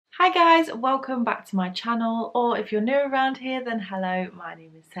Hi guys, welcome back to my channel, or if you're new around here then hello, my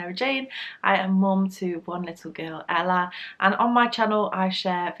name is Sarah-Jayne. I am mum to one little girl, Ella, and on my channel I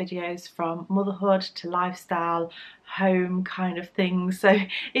share videos from motherhood to lifestyle, home kind of things. So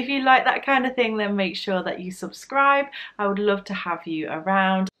if you like that kind of thing then make sure that you subscribe. I would love to have you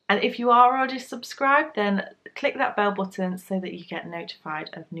around. And if you are already subscribed then click that bell button so that you get notified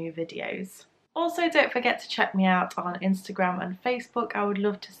of new videos. Also, don't forget to check me out on Instagram and Facebook. I would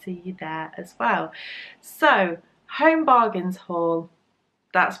love to see you there as well. So, home bargains haul.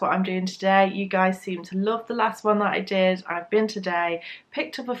 That's what I'm doing today. You guys seem to love the last one that I did. I've been today,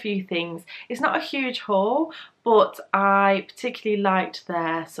 picked up a few things. It's not a huge haul, but I particularly liked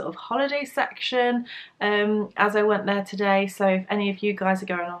their sort of holiday section as I went there today. So if any of you guys are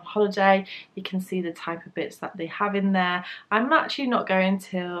going on holiday, you can see the type of bits that they have in there. I'm actually not going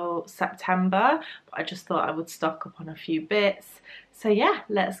till September, but I just thought I would stock up on a few bits. So yeah,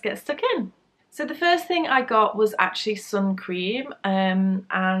 let's get stuck in. So the first thing I got was actually sun cream,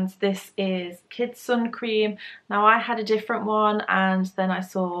 and this is kids sun cream. Now I had a different one and then I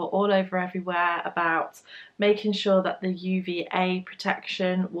saw all over everywhere about making sure that the UVA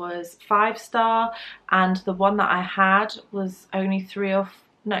protection was 5-star, and the one that I had was only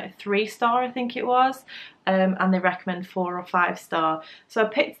 3-star I think it was, and they recommend 4 or 5-star. So I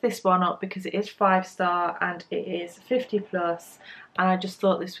picked this one up because it is 5-star and it is 50+, and I just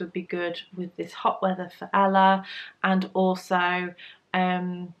thought this would be good with this hot weather for Ella, and also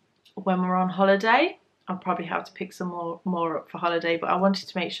when we're on holiday. I'll probably have to pick some more up for holiday, but I wanted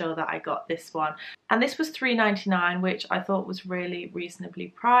to make sure that I got this one. And this was £3.99, which I thought was really reasonably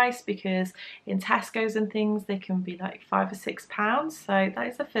priced, because in Tesco's and things they can be like £5 or £6. So that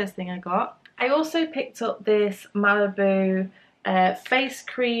is the first thing I got. I also picked up this Malibu face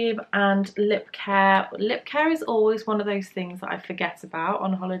cream and lip care. Lip care is always one of those things that I forget about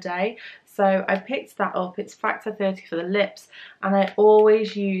on holiday, so I picked that up. It's factor 30 for the lips, and I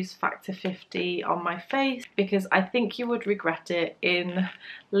always use factor 50 on my face because I think you would regret it in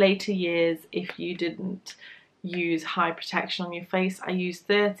later years if you didn't use high protection on your face. I use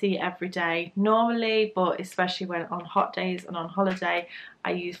 30 every day normally, but especially when on hot days and on holiday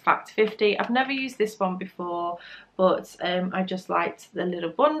I use factor 50. I've never used this one before, but I just liked the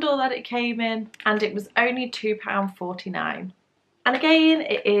little bundle that it came in, and it was only £2.49, and again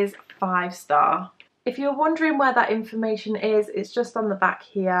it is 5-star. If you're wondering where that information is, it's just on the back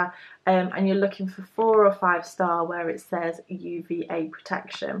here, and you're looking for 4 or 5-star where it says UVA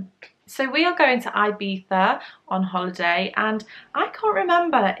protection. So we are going to Ibiza on holiday, and I can't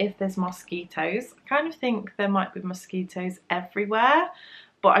remember if there's mosquitoes. I kind of think there might be mosquitoes everywhere,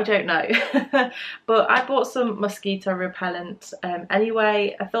 but I don't know. But I bought some mosquito repellent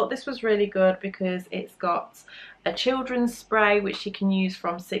anyway. I thought this was really good because it's got a children's spray which you can use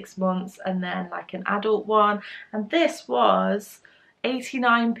from 6 months, and then like an adult one, and this was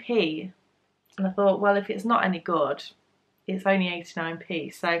 89p, and I thought, well, if it's not any good, it's only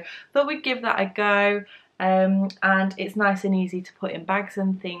 89p, so I thought we'd give that a go. And it's nice and easy to put in bags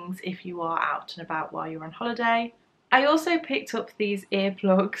and things if you are out and about while you're on holiday. I also picked up these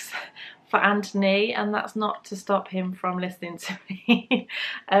earplugs for Anthony, and that's not to stop him from listening to me.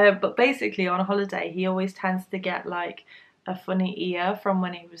 But basically on holiday he always tends to get like a funny ear from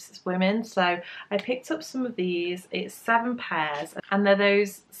when he was swimming, so I picked up some of these. It's 7 pairs, and they're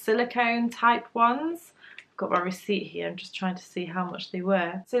those silicone type ones. Got my receipt here, I'm just trying to see how much they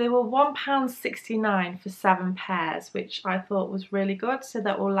were. So they were £1.69 for 7 pairs, which I thought was really good, so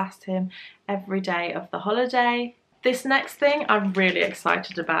that will last him every day of the holiday. This next thing I'm really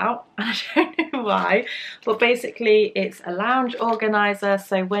excited about. I don't know why, but basically it's a lounge organizer.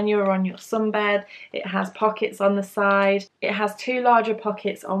 So when you're on your sunbed, it has pockets on the side. It has 2 larger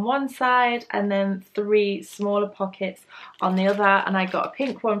pockets on one side and then 3 smaller pockets on the other. And I got a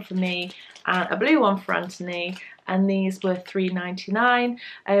pink one for me and a blue one for Anthony, and these were £3.99.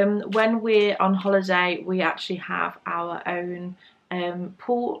 When we're on holiday we actually have our own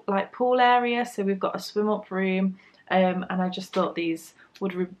pool area, so we've got a swim up room. And I just thought these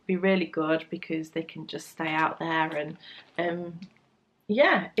would be really good because they can just stay out there, and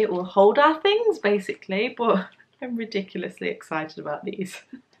yeah, it will hold our things basically, but I'm ridiculously excited about these.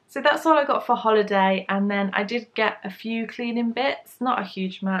 So that's all I got for holiday, and then I did get a few cleaning bits, not a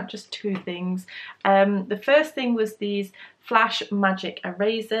huge amount, just 2 things. The first thing was these Flash Magic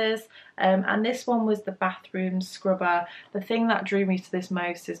Erasers, and this one was the bathroom scrubber. The thing that drew me to this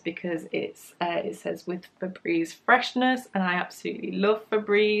most is because it says with Febreze freshness, and I absolutely love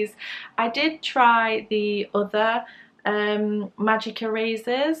Febreze. I did try the other magic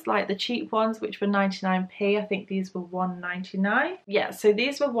erasers, like the cheap ones, which were 99p. I think these were 1.99. Yeah, so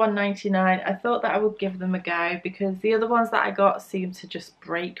these were 1.99. I thought that I would give them a go because the other ones that I got seemed to just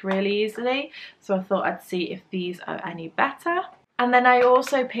break really easily, so I thought I'd see if these are any better. And then I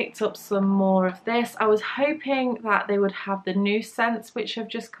also picked up some more of this. I was hoping that they would have the new scents which have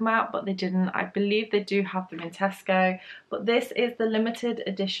just come out, but they didn't. I believe they do have them in Tesco, but this is the limited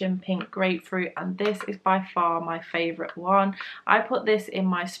edition pink grapefruit, and this is by far my favourite one. I put this in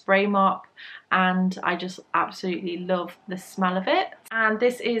my spray mop and I just absolutely love the smell of it. And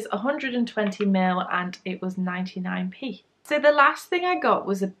this is 120ml and it was 99p. So the last thing I got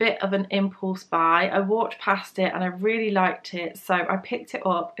was a bit of an impulse buy. I walked past it and I really liked it, so I picked it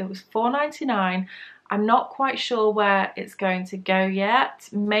up. It was $4.99. I'm not quite sure where it's going to go yet,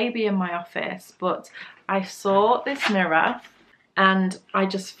 maybe in my office, but I saw this mirror and I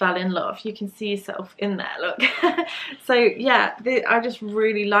just fell in love. You can see yourself in there, look. So yeah, I just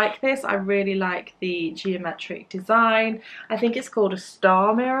really like this. I really like the geometric design. I think it's called a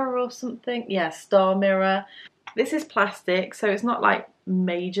star mirror or something. Yeah, star mirror. This is plastic, so it's not like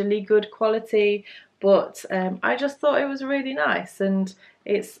majorly good quality, but I just thought it was really nice and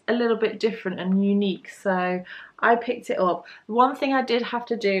it's a little bit different and unique, so I picked it up. One thing I did have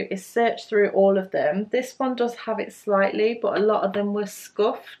to do is search through all of them. This one does have it slightly, but a lot of them were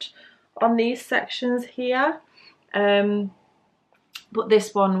scuffed on these sections here, but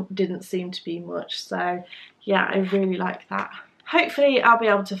this one didn't seem to be much, so yeah, I really like that. Hopefully I'll be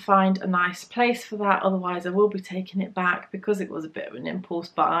able to find a nice place for that, otherwise I will be taking it back because it was a bit of an impulse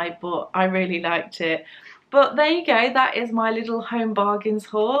buy, but I really liked it. But there you go, that is my little home bargains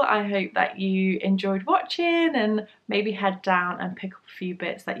haul. I hope that you enjoyed watching and maybe head down and pick up a few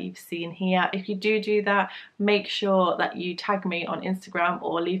bits that you've seen here. If you do that, make sure that you tag me on Instagram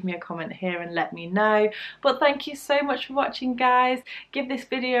or leave me a comment here and let me know. But thank you so much for watching, guys. Give this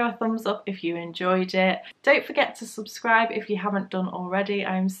video a thumbs up if you enjoyed it. Don't forget to subscribe if you haven't done already.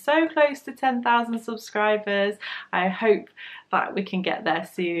 I'm so close to 10,000 subscribers. I hope that we can get there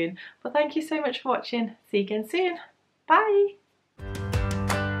soon. But thank you so much for watching. See you again soon. Bye.